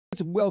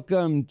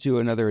Welcome to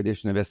another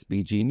edition of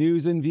SBG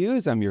News and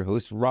Views. I'm your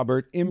host,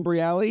 Robert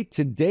Imbriale.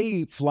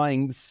 Today,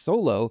 flying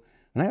solo,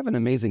 and I have an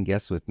amazing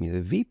guest with me,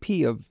 the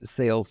VP of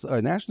Sales,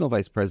 National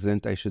Vice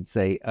President, I should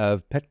say,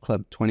 of Pet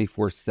Club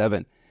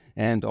 24/7,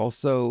 and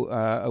also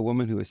a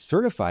woman who is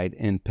certified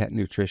in pet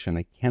nutrition.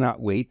 I cannot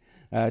wait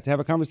to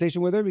have a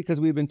conversation with her because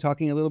we've been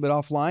talking a little bit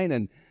offline,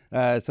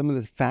 and some of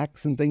the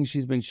facts and things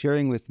she's been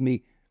sharing with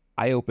me,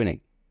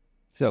 eye-opening.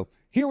 So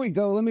here we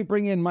go. Let me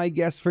bring in my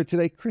guest for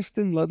today,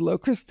 Cristin Ludlow.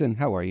 Cristin,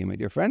 how are you, my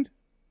dear friend?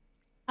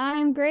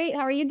 I'm great.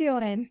 How are you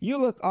doing? You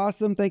look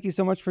awesome. Thank you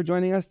so much for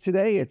joining us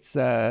today. It's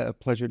a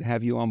pleasure to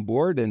have you on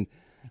board. And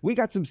we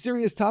got some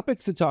serious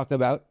topics to talk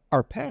about.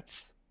 Our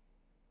pets.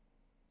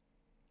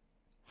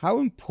 How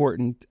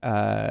important,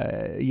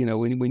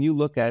 when you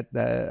look at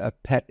a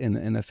pet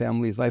in a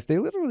family's life, they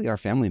literally are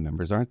family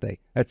members, aren't they,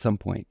 at some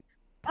point?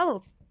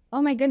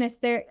 Oh my goodness.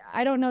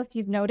 I don't know if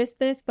you've noticed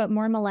this, but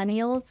more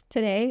millennials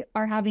today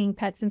are having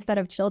pets instead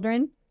of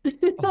children.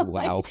 Oh,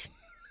 wow. Like,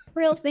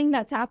 real thing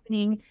that's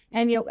happening.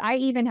 And, I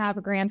even have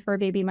a grand fur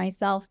baby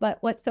myself. But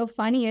what's so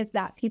funny is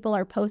that people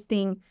are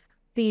posting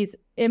these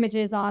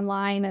images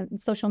online and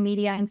social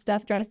media and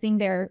stuff, dressing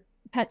their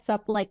pets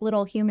up like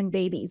little human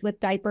babies with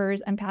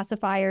diapers and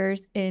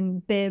pacifiers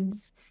and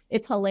bibs.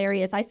 It's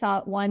hilarious. I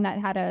saw one that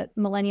had a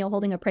millennial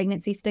holding a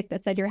pregnancy stick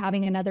that said, "You're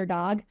having another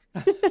dog."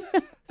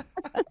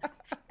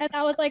 And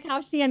that was like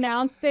how she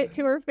announced it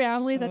to her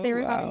family that they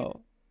were having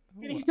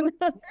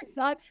another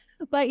dog.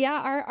 But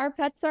yeah, our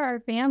pets are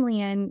our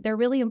family and they're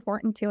really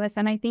important to us.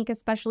 And I think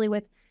especially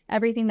with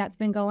everything that's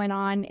been going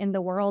on in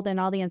the world and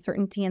all the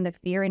uncertainty and the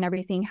fear and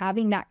everything,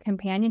 having that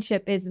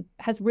companionship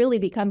has really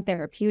become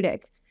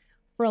therapeutic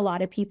for a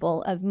lot of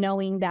people, of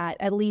knowing that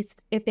at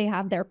least if they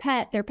have their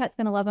pet's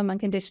going to love them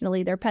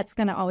unconditionally. Their pet's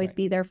going to always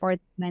be there for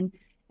them.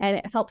 And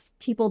it helps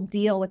people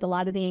deal with a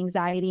lot of the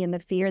anxiety and the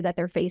fear that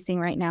they're facing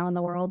right now in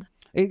the world.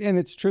 And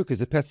it's true, because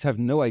the pets have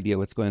no idea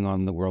what's going on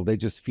in the world. They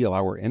just feel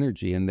our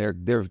energy, and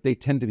they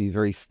tend to be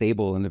very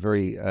stable and a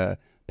very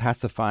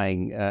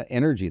pacifying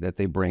energy that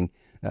they bring.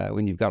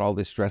 When you've got all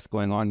this stress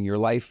going on in your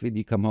life, and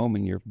you come home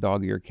and your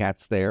dog or your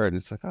cat's there, and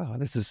it's like, oh,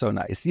 this is so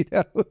nice.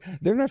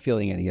 They're not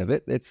feeling any of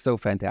it. It's so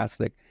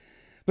fantastic.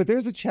 But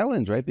there's a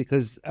challenge, right?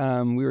 Because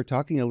we were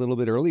talking a little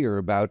bit earlier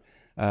about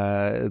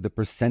the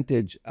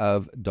percentage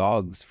of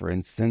dogs, for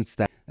instance,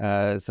 that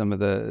some of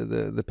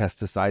the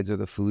pesticides or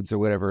the foods or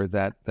whatever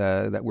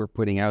that we're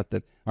putting out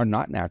that are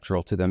not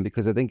natural to them.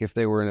 Because I think if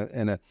they were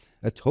in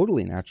a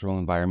totally natural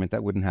environment,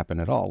 that wouldn't happen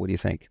at all. What do you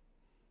think?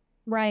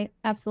 Right.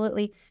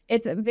 Absolutely.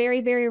 It's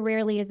very, very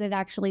rarely is it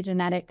actually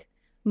genetic.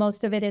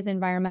 Most of it is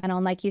environmental.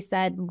 And like you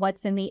said,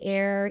 what's in the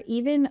air,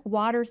 even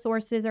water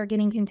sources are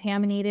getting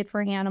contaminated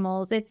for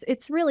animals.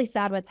 It's really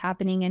sad what's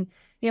happening. And,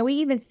 we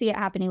even see it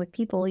happening with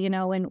people,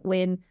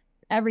 when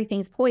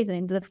everything's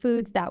poisoned, the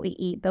foods that we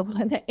eat,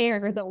 the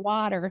air, the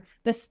water,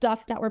 the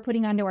stuff that we're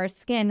putting onto our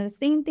skin, the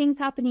same thing's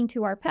happening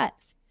to our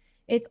pets.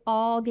 It's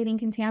all getting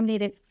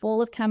contaminated. It's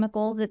full of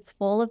chemicals. It's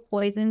full of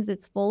poisons.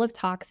 It's full of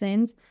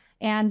toxins.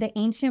 And the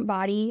ancient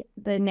body,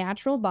 the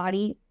natural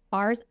body,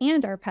 ours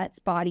and our pets'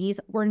 bodies,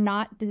 were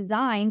not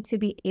designed to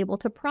be able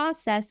to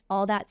process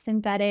all that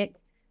synthetic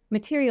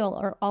material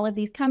or all of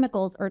these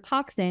chemicals or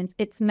toxins.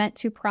 It's meant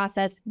to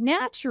process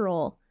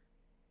natural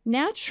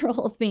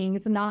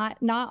things, not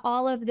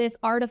all of this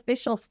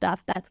artificial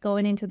stuff that's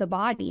going into the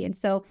body. And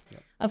so,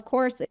 Of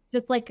course,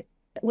 just like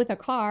with a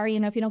car,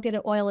 if you don't get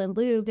it oil and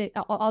lubed, it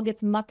all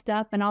gets mucked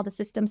up and all the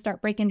systems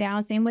start breaking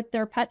down. Same with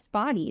their pets'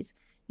 bodies.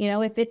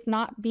 If it's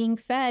not being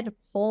fed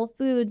whole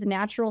foods,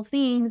 natural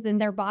things, then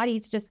their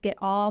bodies just get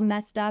all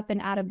messed up and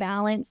out of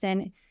balance,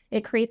 and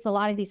it creates a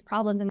lot of these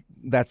problems. And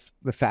that's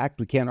the fact.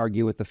 We can't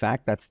argue with the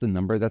fact. That's the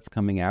number that's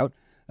coming out.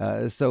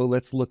 So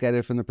let's look at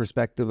it from the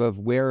perspective of,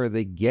 where are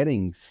they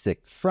getting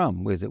sick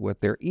from? Is it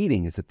what they're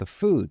eating? Is it the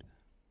food?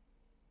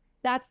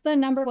 That's the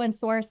number one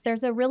source.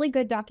 There's a really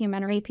good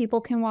documentary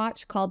people can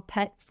watch called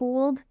Pet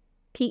Fooled,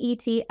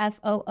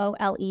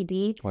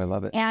 PETFOOLED. Oh, I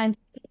love it. And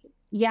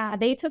yeah,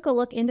 they took a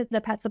look into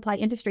the pet supply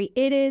industry.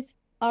 It is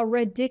a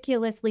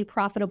ridiculously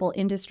profitable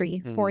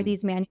industry for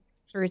these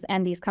manufacturers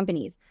and these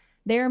companies.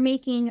 They're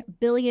making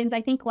billions.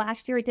 I think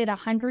last year it did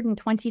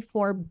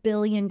 $124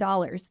 billion.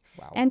 Wow.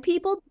 And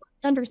people don't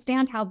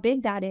understand how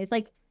big that is.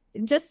 Like,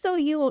 just so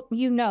you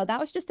know, that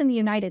was just in the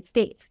United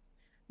States.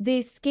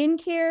 The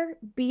skincare,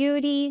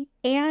 beauty,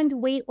 and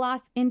weight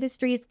loss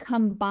industries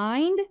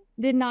combined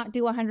did not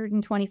do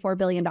 $124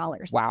 billion.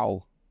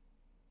 Wow.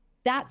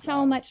 That's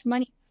how much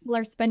money people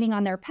are spending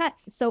on their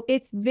pets. So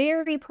it's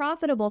very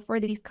profitable for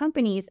these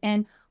companies.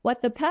 And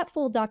what the Pet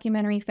Fool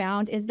documentary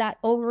found is that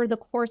over the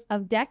course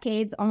of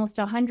decades, almost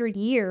 100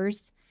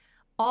 years,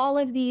 all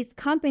of these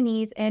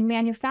companies and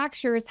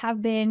manufacturers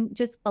have been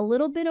just a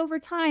little bit over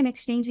time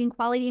exchanging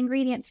quality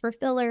ingredients for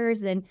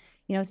fillers and,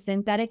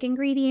 synthetic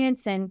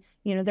ingredients. And,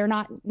 they're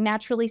not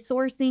naturally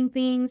sourcing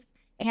things.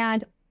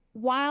 And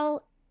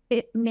while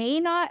it may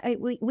not,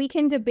 we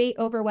can debate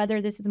over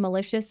whether this is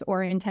malicious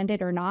or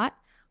intended or not,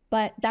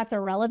 but that's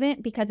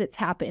irrelevant because it's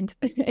happened.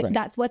 Right.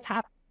 That's what's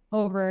happened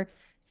over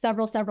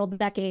several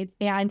decades.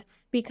 And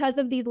because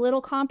of these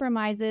little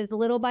compromises,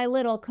 little by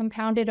little,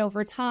 compounded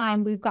over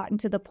time, we've gotten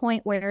to the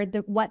point where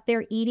what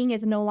they're eating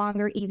is no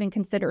longer even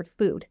considered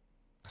food.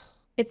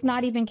 It's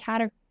not even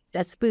categorized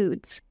as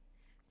foods.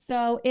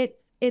 So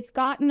it's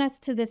gotten us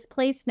to this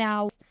place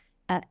now.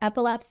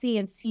 Epilepsy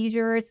and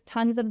seizures,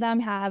 tons of them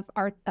have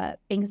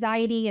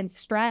anxiety and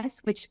stress,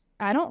 which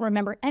I don't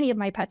remember any of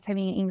my pets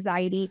having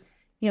anxiety,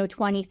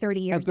 20, 30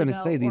 years ago. I was going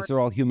to say, these are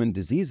all human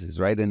diseases,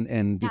 right?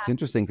 And it's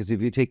interesting because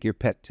if you take your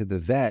pet to the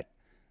vet,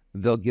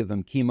 they'll give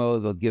them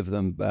chemo, they'll give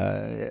them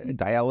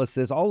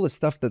dialysis, all the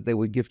stuff that they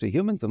would give to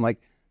humans. I'm like,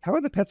 how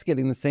are the pets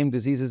getting the same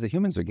diseases that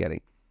humans are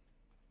getting?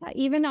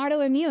 Even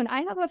autoimmune.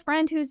 I have a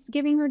friend who's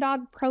giving her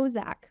dog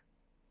Prozac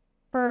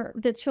for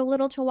the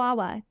little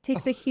Chihuahua.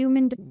 Takes a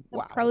human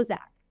Prozac.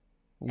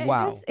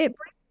 Wow. It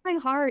breaks my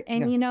heart.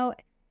 And,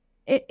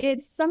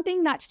 it's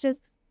something that's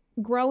just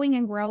growing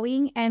and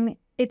growing. And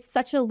it's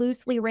such a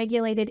loosely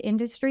regulated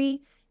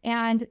industry.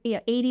 And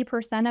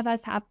 80% of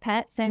us have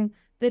pets. And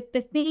the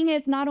thing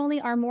is, not only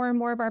are more and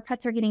more of our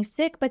pets are getting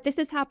sick, but this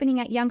is happening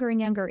at younger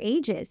and younger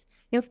ages.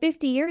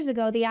 50 years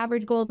ago, the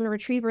average golden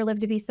retriever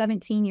lived to be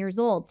 17 years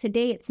old.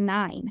 Today, it's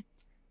 9.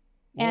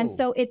 Whoa. And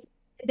so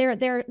their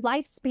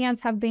lifespans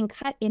have been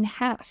cut in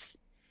half.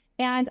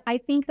 And I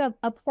think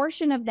a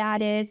portion of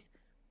that is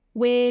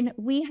when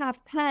we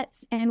have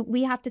pets and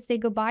we have to say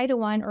goodbye to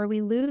one or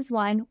we lose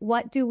one,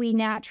 what do we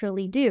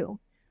naturally do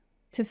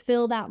to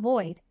fill that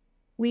void?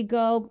 We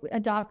go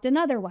adopt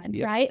another one,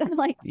 right?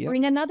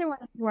 Bring another one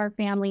to our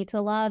family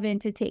to love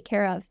and to take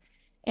care of.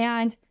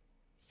 And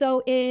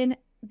so in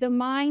the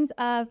minds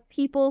of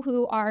people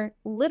who are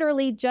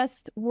literally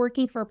just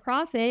working for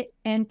profit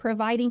and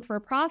providing for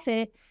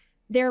profit,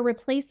 they're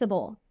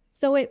replaceable.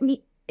 So if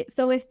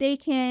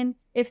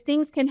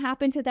things can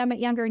happen to them at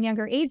younger and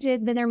younger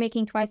ages, then they're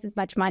making twice as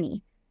much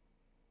money.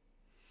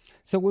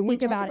 So when we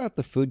talk about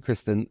the food,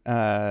 Cristin,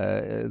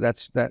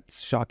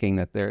 that's shocking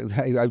that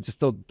I just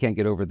still can't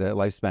get over the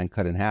lifespan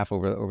cut in half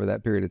over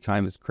that period of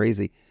time. It's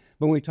crazy.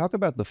 But when we talk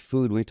about the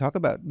food, when we talk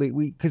about,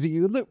 because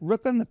you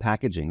look on the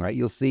packaging, right?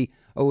 You'll see,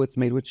 it's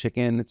made with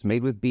chicken, it's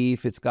made with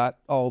beef, it's got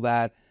all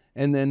that.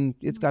 And then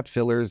it's got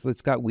fillers,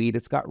 it's got wheat,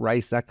 it's got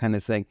rice, that kind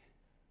of thing.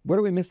 What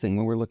are we missing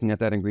when we're looking at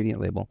that ingredient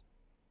label?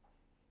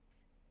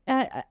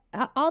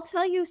 I'll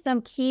tell you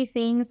some key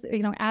things,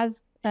 as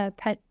a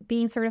pet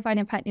being certified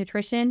in pet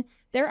nutrition,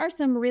 there are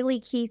some really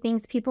key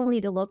things people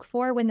need to look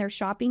for when they're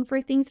shopping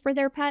for things for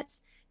their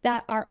pets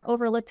that are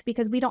overlooked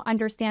because we don't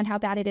understand how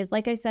bad it is.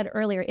 Like I said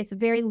earlier, it's a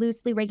very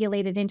loosely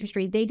regulated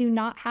industry. They do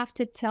not have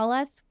to tell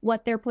us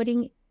what they're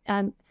putting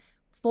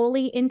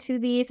fully into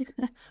these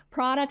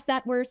products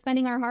that we're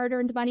spending our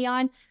hard-earned money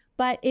on.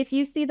 But if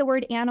you see the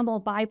word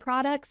animal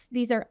byproducts,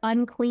 these are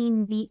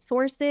unclean meat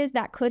sources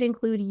that could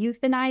include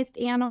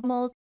euthanized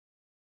animals,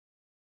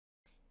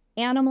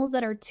 animals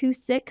that are too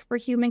sick for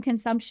human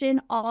consumption,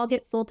 all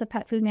get sold to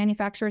pet food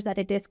manufacturers at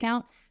a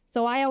discount.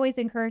 So I always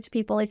encourage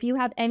people, if you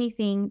have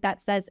anything that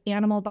says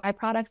animal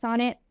byproducts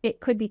on it, it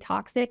could be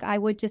toxic. I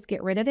would just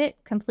get rid of it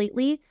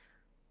completely.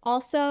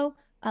 Also,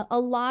 a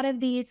lot of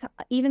these,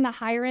 even the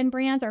higher end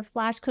brands, are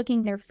flash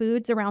cooking their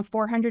foods around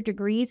 400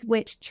 degrees,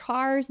 which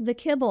chars the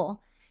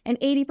kibble. And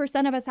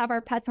 80% of us have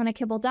our pets on a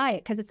kibble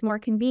diet because it's more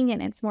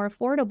convenient, it's more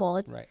affordable.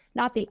 It's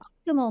not the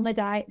optimal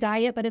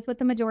diet, but it's what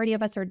the majority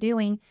of us are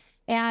doing.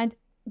 And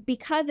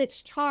because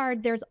it's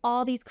charred, there's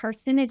all these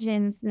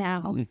carcinogens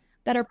now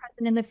that are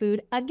present in the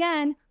food.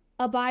 Again,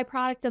 a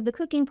byproduct of the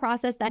cooking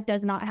process that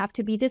does not have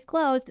to be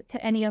disclosed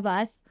to any of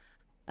us.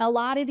 A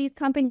lot of these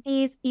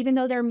companies, even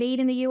though they're made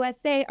in the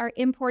USA, are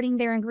importing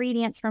their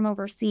ingredients from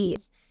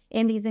overseas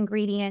in these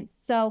ingredients.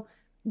 So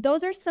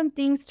those are some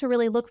things to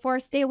really look for.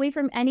 Stay away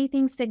from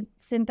anything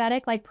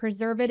synthetic like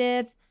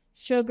preservatives,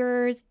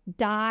 sugars,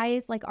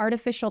 dyes like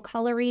artificial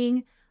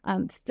coloring,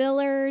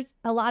 fillers.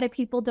 A lot of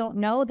people don't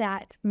know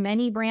that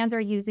many brands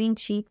are using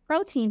cheap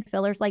protein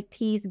fillers like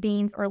peas,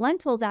 beans, or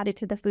lentils added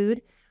to the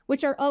food,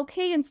 which are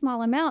okay in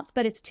small amounts,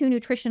 but it's too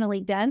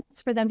nutritionally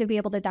dense for them to be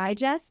able to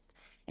digest.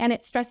 And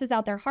it stresses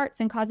out their hearts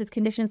and causes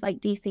conditions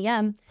like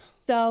DCM.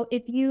 So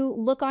if you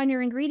look on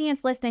your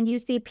ingredients list and you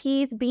see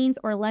peas, beans,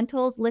 or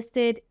lentils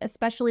listed,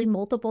 especially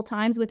multiple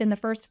times within the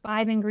first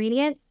 5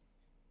 ingredients,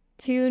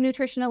 too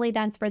nutritionally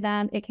dense for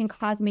them, it can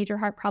cause major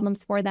heart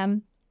problems for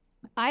them.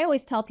 I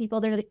always tell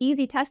people there's an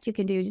easy test you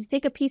can do. Just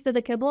take a piece of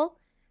the kibble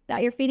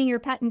that you're feeding your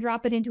pet and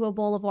drop it into a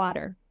bowl of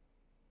water.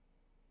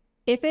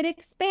 If it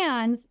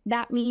expands,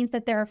 that means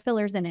that there are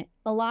fillers in it.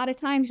 A lot of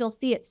times you'll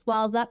see it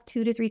swells up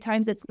 2 to 3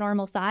 times its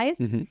normal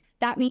size.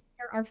 That means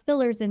there are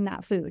fillers in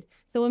that food.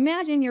 So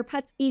imagine your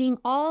pet's eating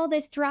all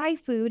this dry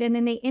food and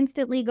then they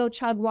instantly go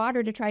chug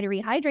water to try to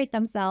rehydrate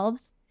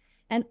themselves.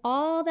 And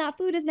all that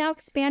food is now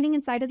expanding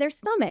inside of their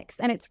stomachs.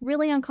 And it's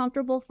really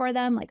uncomfortable for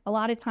them. Like a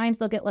lot of times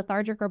they'll get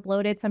lethargic or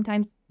bloated,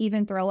 sometimes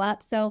even throw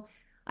up. So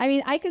I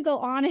mean, I could go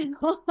on and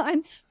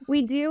on.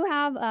 We do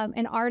have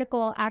an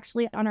article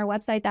actually on our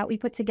website that we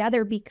put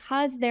together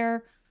because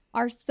there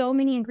are so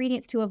many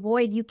ingredients to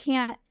avoid. You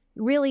can't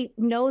really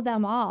know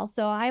them all.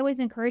 So I always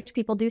encourage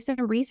people do some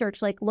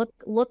research, like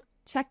look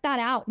check that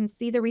out and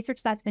see the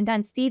research that's been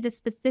done, see the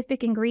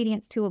specific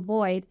ingredients to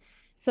avoid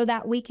so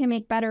that we can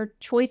make better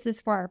choices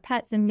for our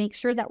pets and make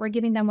sure that we're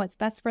giving them what's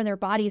best for their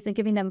bodies and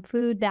giving them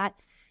food that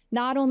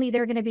not only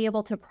they're going to be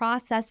able to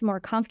process more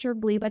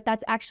comfortably, but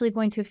that's actually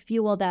going to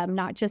fuel them,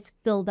 not just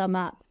fill them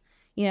up,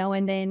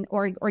 and then,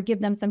 or give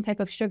them some type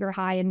of sugar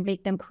high and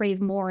make them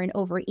crave more and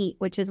overeat,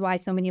 which is why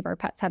so many of our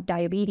pets have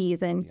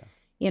diabetes and,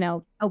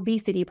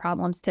 obesity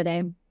problems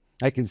today.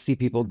 I can see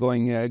people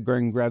going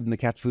grabbing the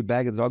cat food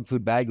bag or the dog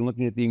food bag and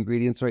looking at the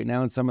ingredients right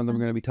now, and some of them are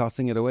going to be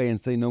tossing it away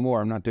and say, no more,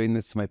 I'm not doing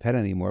this to my pet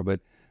anymore. But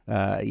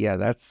yeah,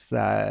 that's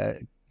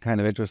kind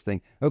of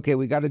interesting. Okay,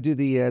 we got to do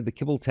the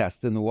kibble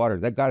test in the water.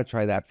 They've got to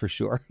try that for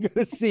sure. Got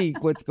to see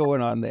what's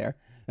going on there.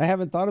 I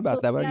haven't thought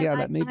about that, but yeah,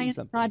 that may be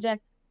something.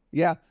 Project.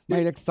 Yeah,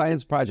 my next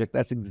science project.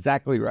 That's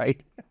exactly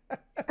right.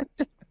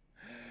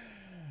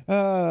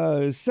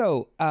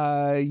 So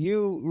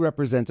you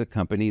represent a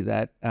company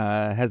that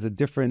has a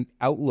different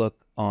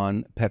outlook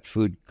on pet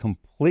food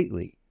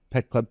completely,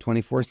 Pet Club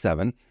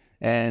 24/7.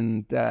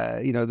 And,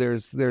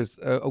 there's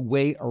a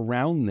way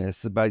around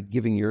this about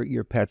giving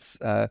your pets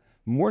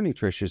more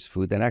nutritious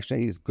food that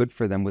actually is good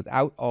for them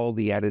without all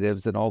the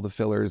additives and all the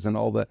fillers and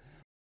all the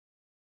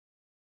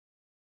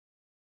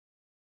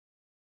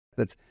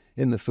that's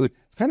in the food.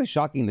 It's kind of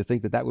shocking to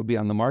think that that would be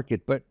on the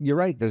market, but you're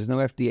right. There's no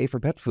FDA for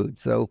pet food.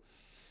 So,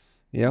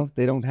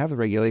 they don't have the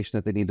regulation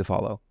that they need to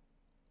follow.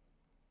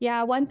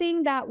 Yeah. One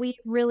thing that we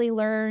really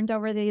learned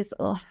over these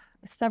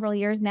several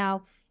years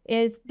now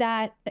is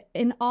that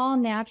an all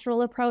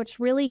natural approach,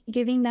 really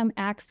giving them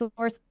access,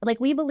 like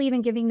we believe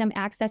in giving them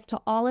access to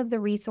all of the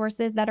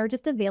resources that are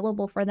just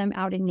available for them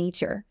out in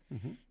nature,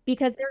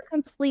 because they're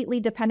completely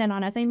dependent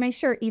on us. And my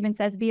shirt even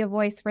says, be a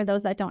voice for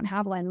those that don't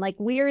have one. Like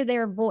we're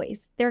their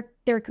voice.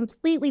 They're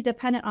completely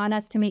dependent on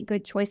us to make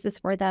good choices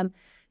for them.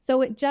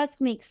 So it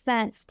just makes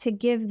sense to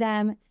give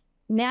them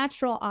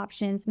natural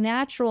options,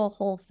 natural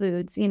whole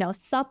foods,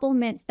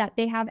 supplements that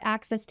they have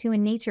access to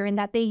in nature and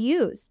that they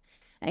use.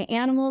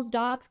 Animals,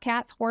 dogs,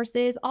 cats,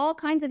 horses, all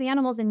kinds of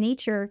animals in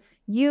nature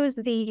use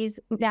these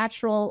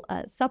natural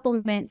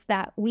supplements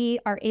that we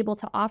are able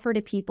to offer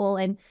to people.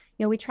 And,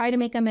 we try to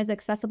make them as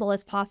accessible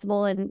as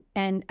possible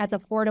and as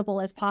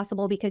affordable as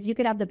possible, because you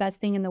could have the best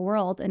thing in the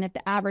world, and if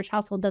the average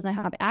household doesn't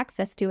have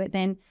access to it,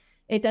 then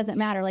it doesn't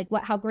matter. Like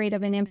how great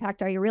of an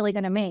impact are you really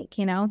going to make,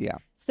 Yeah.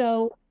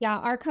 So yeah,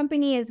 our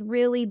company is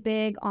really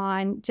big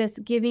on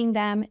just giving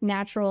them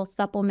natural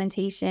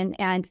supplementation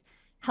and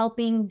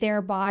helping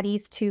their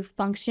bodies to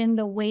function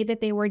the way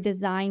that they were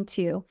designed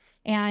to.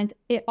 And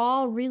it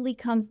all really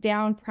comes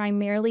down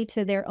primarily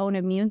to their own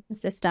immune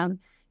system.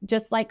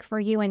 Just like for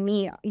you and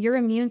me, your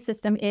immune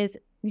system is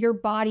your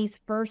body's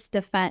first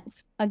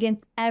defense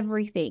against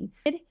everything.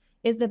 It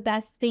is the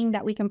best thing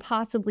that we can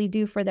possibly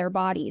do for their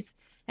bodies.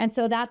 And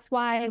so that's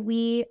why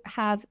we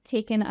have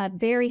taken a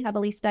very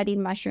heavily studied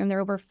mushroom. There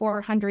are over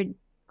 400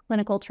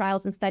 clinical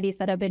trials and studies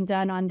that have been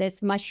done on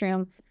this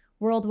mushroom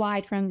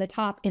worldwide from the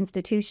top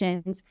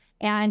institutions.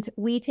 And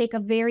we take a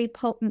very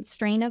potent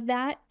strain of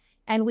that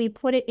and we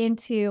put it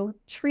into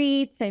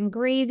treats and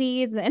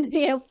gravies and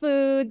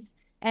foods,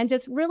 and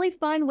just really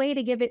fun ways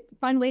to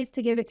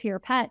give it to your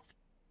pets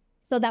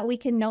so that we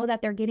can know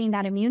that they're getting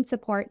that immune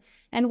support.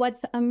 And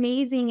what's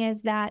amazing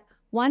is that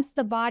once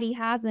the body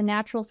has the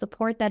natural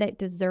support that it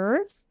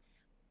deserves,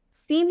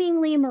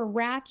 seemingly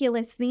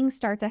miraculous things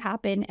start to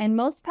happen. And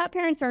most pet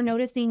parents are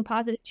noticing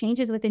positive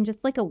changes within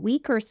just like a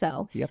week or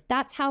so. Yep.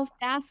 That's how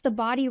fast the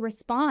body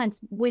responds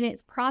when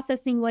it's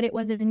processing what it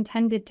was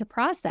intended to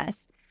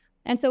process.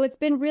 And so it's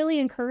been really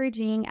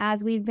encouraging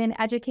as we've been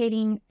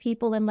educating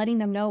people and letting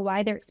them know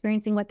why they're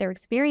experiencing what they're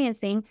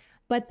experiencing,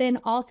 but then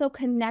also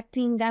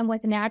connecting them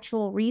with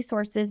natural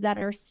resources that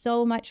are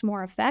so much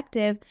more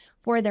effective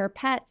for their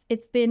pets.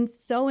 It's been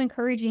so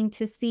encouraging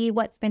to see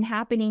what's been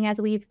happening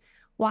as we've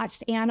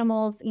watched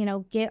animals,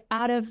 get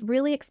out of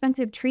really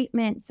expensive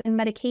treatments and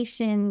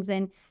medications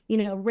and,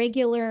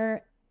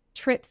 regular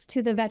trips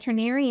to the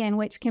veterinarian,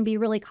 which can be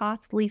really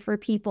costly for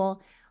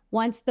people.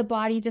 Once the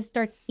body just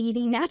starts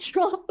eating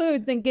natural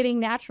foods and getting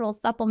natural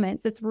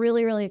supplements, it's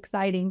really, really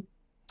exciting.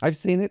 I've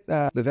seen it.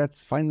 The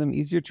vets find them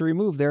easier to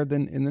remove there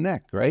than in the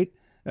neck, right?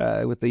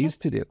 What they used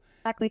to do.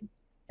 Exactly.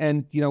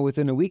 And,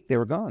 within a week they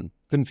were gone.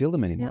 Couldn't feel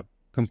them anymore. Yep.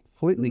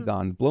 Completely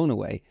gone, blown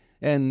away.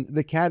 And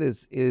the cat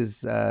is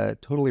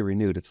totally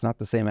renewed. It's not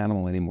the same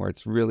animal anymore.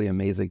 It's really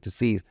amazing to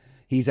see.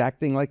 He's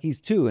acting like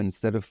he's 2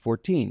 instead of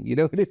 14. You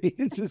know what I mean?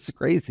 It's just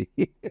crazy.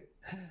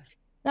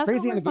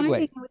 Crazy in a good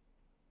way.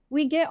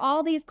 We get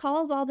all these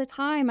calls all the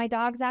time. My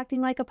dog's acting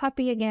like a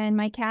puppy again.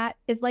 My cat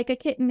is like a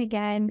kitten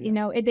again.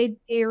 Yeah.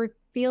 They're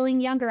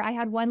feeling younger. I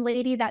had one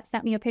lady that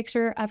sent me a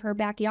picture of her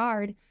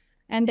backyard,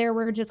 and there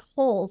were just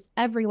holes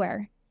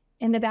everywhere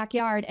in the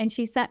backyard. And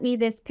she sent me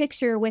this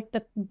picture with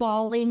the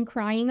bawling,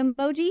 crying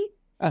emoji.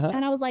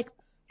 And I was like,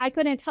 I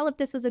couldn't tell if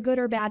this was a good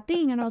or bad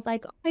thing. And I was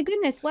like, oh my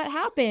goodness, what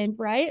happened?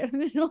 Right? I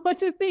didn't know what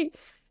to think. I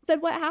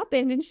said, what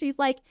happened? And she's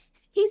like,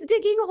 he's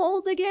digging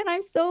holes again.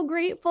 I'm so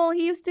grateful.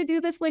 He used to do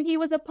this when he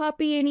was a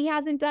puppy and he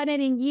hasn't done it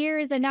in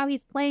years. And now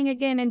he's playing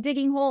again and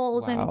digging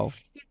holes. Wow.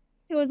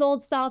 And to his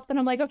old self, then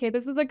I'm like, okay,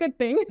 this is a good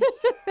thing.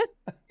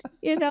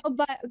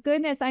 But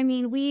goodness, I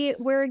mean,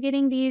 we're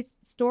getting these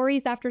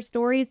stories after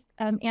stories,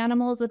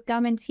 animals with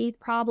gum and teeth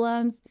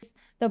problems.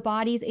 The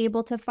body's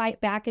able to fight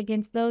back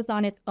against those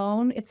on its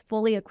own. It's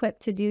fully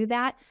equipped to do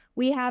that.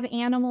 We have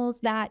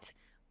animals that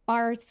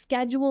are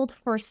scheduled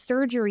for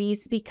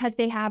surgeries because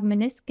they have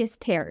meniscus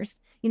tears,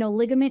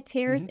 ligament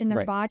tears in their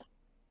Right. body.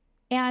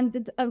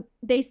 And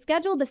they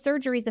schedule the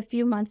surgeries a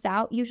few months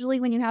out. Usually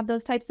when you have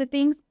those types of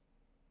things,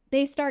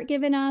 they start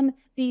giving them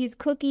these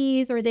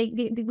cookies, or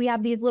we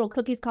have these little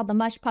cookies called the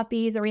mush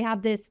puppies, or we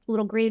have this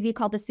little gravy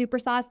called the super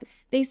sauce.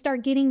 They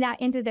start getting that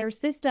into their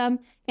system.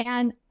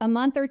 And a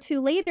month or two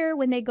later,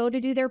 when they go to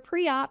do their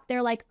pre-op,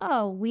 they're like,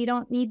 oh, we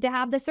don't need to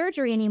have the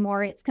surgery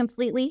anymore. It's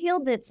completely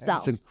healed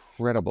itself. That's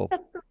incredible.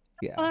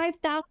 Yeah.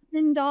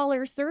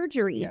 $5,000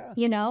 surgery,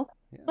 Yeah.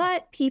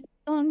 But people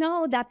don't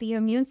know that the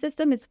immune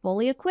system is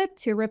fully equipped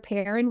to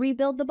repair and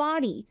rebuild the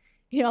body.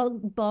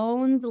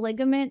 Bones,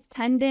 ligaments,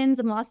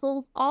 tendons,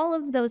 muscles, all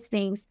of those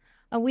things.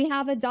 We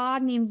have a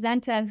dog named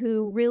Zenta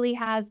who really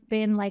has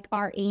been like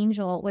our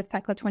angel with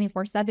Pet Club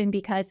 24/7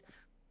 because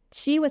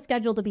she was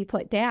scheduled to be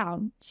put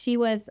down. She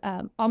was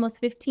almost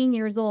 15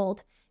 years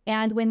old.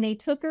 And when they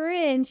took her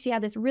in, she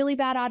had this really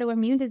bad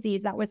autoimmune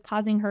disease that was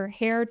causing her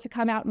hair to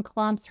come out in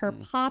clumps. Her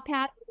paw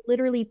pad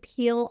literally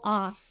peel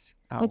off.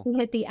 When she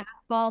hit the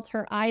asphalt,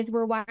 her eyes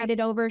were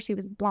whited over. She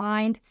was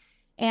blind.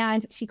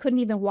 And she couldn't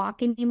even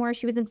walk anymore.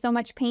 She was in so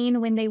much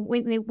pain. When they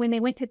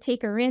went to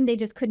take her in, they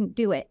just couldn't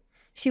do it.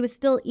 She was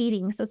still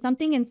eating. So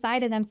something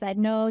inside of them said,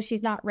 no,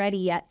 she's not ready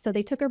yet. So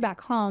they took her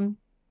back home,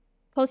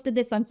 posted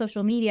this on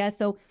social media.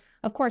 So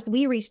of course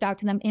we reached out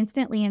to them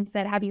instantly and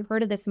said, have you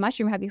heard of this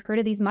mushroom? Have you heard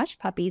of these mush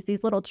puppies,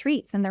 these little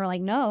treats? And they're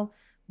like, no,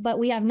 but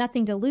we have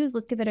nothing to lose.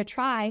 Let's give it a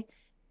try.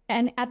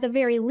 And at the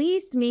very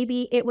least,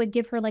 maybe it would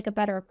give her like a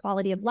better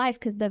quality of life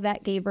because the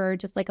vet gave her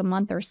just like a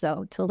month or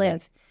so to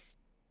live.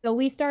 So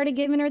we started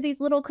giving her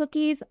these little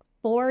cookies.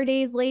 4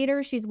 days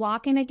later, she's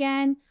walking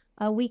again.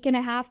 A week and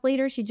a half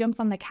later, she jumps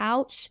on the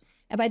couch.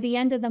 And by the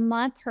end of the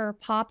month, her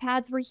paw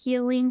pads were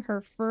healing.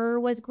 Her fur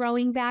was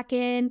growing back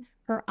in.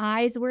 Her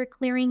eyes were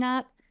clearing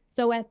up.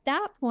 So at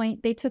that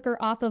point, they took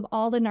her off of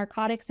all the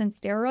narcotics and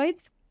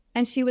steroids,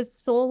 and she was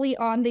solely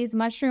on these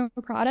mushroom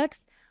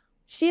products.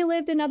 She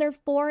lived another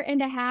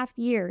 4.5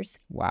 years.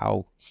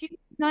 Wow. She was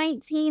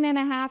 19 and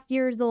a half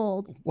years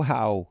old.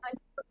 Wow.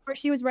 Where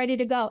she was ready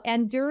to go.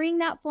 And during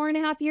that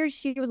 4.5 years,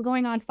 she was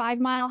going on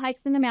 5-mile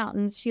hikes in the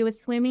mountains. She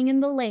was swimming in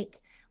the lake.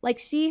 Like,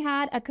 she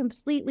had a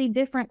completely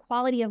different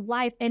quality of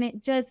life. And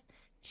it just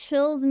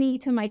chills me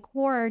to my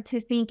core to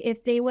think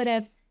if they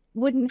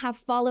wouldn't have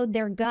followed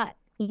their gut,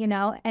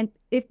 and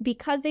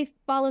because they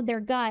followed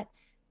their gut,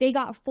 they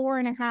got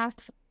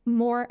 4.5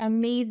 more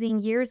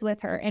amazing years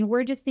with her. And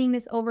we're just seeing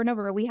this over and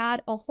over. We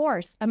had a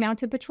horse, a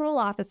mounted patrol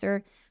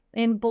officer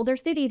in Boulder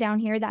City down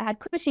here that had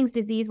Cushing's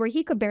disease where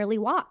he could barely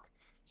walk.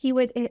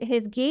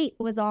 His gait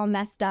was all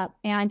messed up,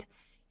 and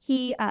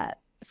he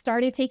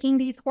started taking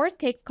these horse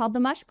cakes called the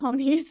mush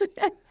ponies.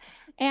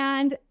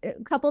 And a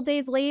couple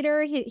days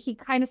later, he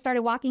kind of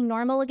started walking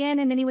normal again,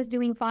 and then he was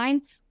doing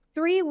fine.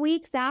 3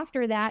 weeks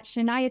after that,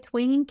 Shania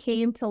Twain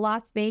came to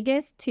Las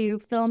Vegas to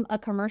film a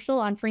commercial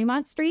on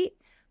Fremont Street,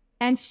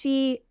 and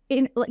she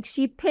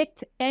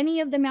picked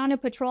any of the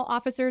mounted patrol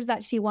officers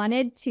that she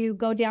wanted to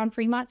go down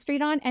Fremont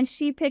Street on, and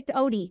she picked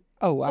Odie.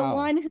 Oh, wow. The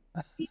one who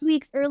 3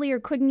 weeks earlier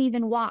couldn't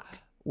even walk.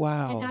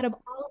 Wow. And out of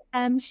all of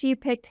them, she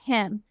picked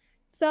him.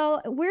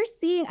 So we're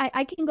seeing,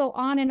 I can go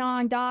on and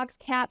on, dogs,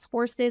 cats,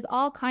 horses,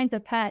 all kinds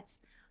of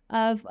pets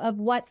of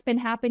what's been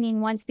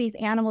happening once these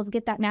animals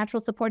get that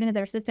natural support into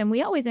their system.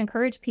 We always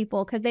encourage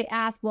people because they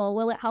ask, well,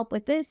 will it help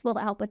with this? Will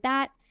it help with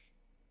that?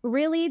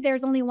 Really,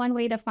 there's only one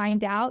way to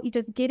find out. You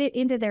just get it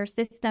into their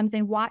systems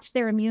and watch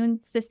their immune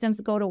systems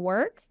go to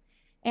work.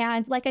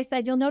 And like I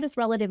said, you'll notice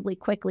relatively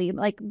quickly,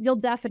 like you'll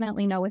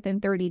definitely know within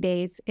 30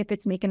 days if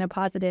it's making a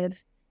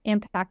positive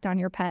impact on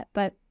your pet.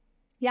 But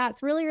yeah,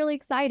 it's really, really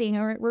exciting.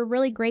 We're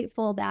really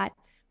grateful that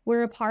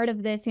we're a part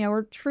of this.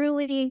 We're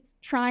truly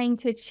trying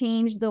to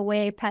change the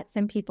way pets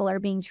and people are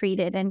being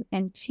treated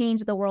and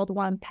change the world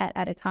one pet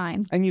at a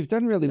time. And you've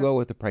done really well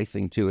with the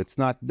pricing too. It's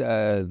not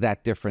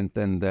that different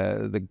than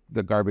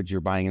the garbage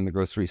you're buying in the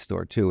grocery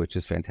store too, which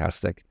is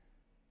fantastic.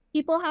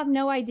 People have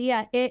no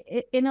idea.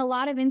 In a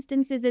lot of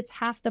instances, it's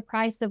half the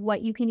price of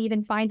what you can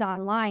even find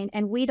online.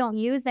 And we don't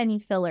use any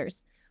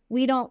fillers.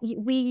 We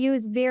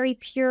use very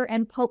pure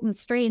and potent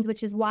strains,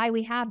 which is why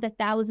we have the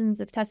thousands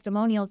of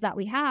testimonials that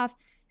we have,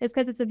 is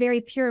because it's a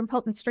very pure and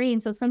potent strain.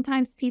 So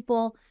sometimes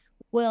people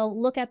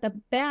will look at the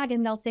bag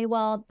and they'll say,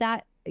 well,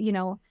 that,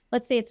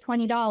 let's say it's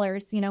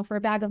 $20, for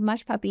a bag of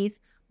mush puppies.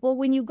 Well,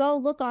 when you go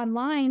look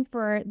online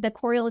for the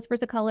Coriolis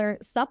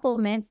versicolor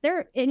supplements,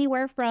 they're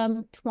anywhere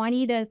from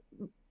 $20 to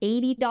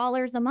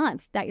 $80 a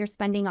month that you're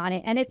spending on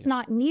it. And it's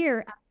not near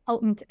as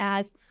potent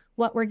as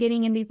what we're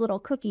getting in these little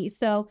cookies.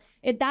 So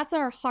that's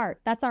our heart.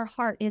 That's our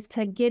heart, is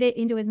to get it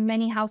into as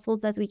many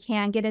households as we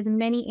can, get as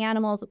many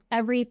animals,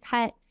 every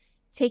pet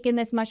taking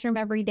this mushroom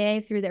every day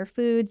through their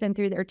foods and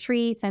through their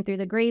treats and through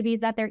the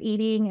gravies that they're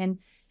eating.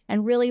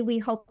 And really, we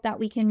hope that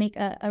we can make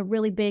a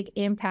really big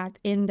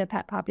impact in the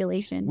pet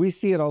population. We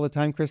see it all the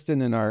time,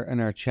 Kristen, in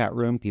our chat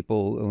room.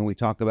 People, when we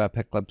talk about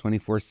Pet Club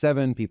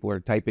 24/7, people are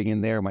typing in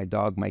there, my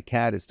dog, my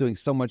cat is doing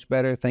so much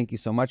better. Thank you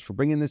so much for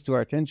bringing this to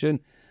our attention.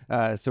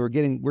 So we're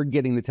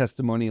getting the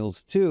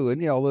testimonials too.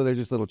 And although they're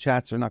just little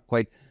chats, they're not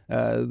quite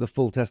the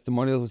full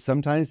testimonials.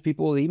 Sometimes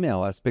people will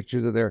email us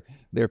pictures of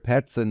their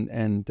pets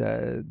and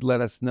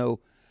let us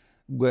know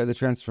where the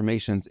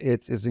transformations.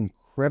 It's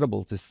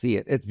incredible to see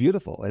it. It's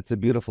beautiful. It's a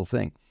beautiful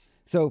thing.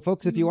 So,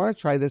 folks, if you want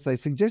to try this, I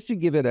suggest you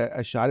give it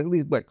a shot. At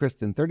least,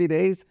 Kristen, 30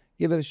 days?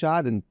 Give it a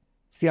shot and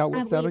see how it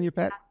works out on your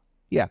pet?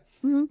 Yeah.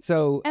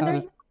 So,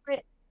 and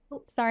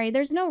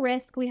there's no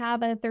risk. We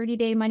have a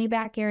 30-day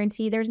money-back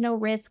guarantee. There's no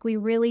risk. We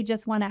really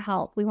just want to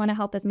help. We want to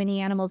help as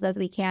many animals as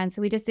we can.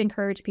 So we just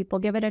encourage people,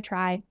 give it a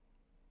try.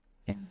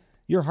 Yeah.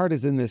 Your heart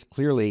is in this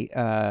clearly.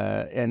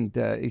 And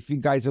if you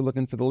guys are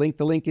looking for the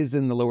link is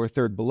in the lower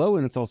third below,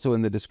 and it's also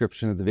in the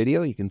description of the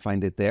video. You can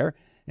find it there.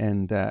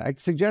 And I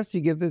suggest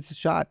you give this a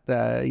shot,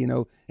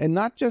 and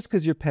not just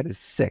because your pet is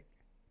sick.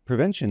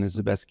 Prevention is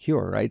the best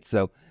cure, right?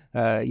 So,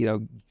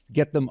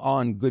 get them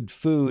on good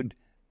food,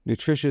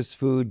 nutritious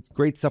food,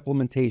 great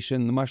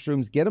supplementation, the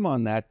mushrooms, get them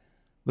on that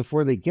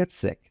before they get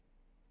sick.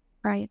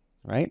 Right.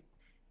 Right?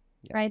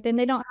 Yeah. Right. Then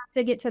they don't have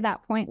to get to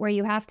that point where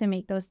you have to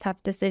make those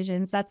tough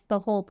decisions. That's the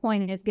whole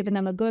point, is giving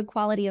them a good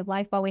quality of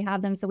life while we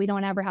have them, so we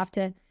don't ever have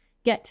to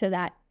get to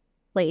that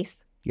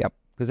place. Yep.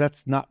 Because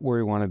that's not where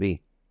we want to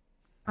be.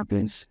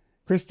 Okay.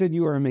 Kristen,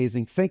 you are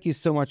amazing. Thank you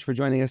so much for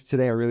joining us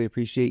today. I really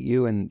appreciate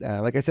you. And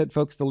like I said,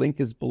 folks, the link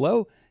is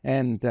below,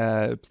 and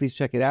please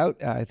check it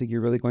out. I think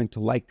you're really going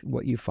to like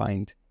what you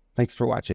find. Thanks for watching.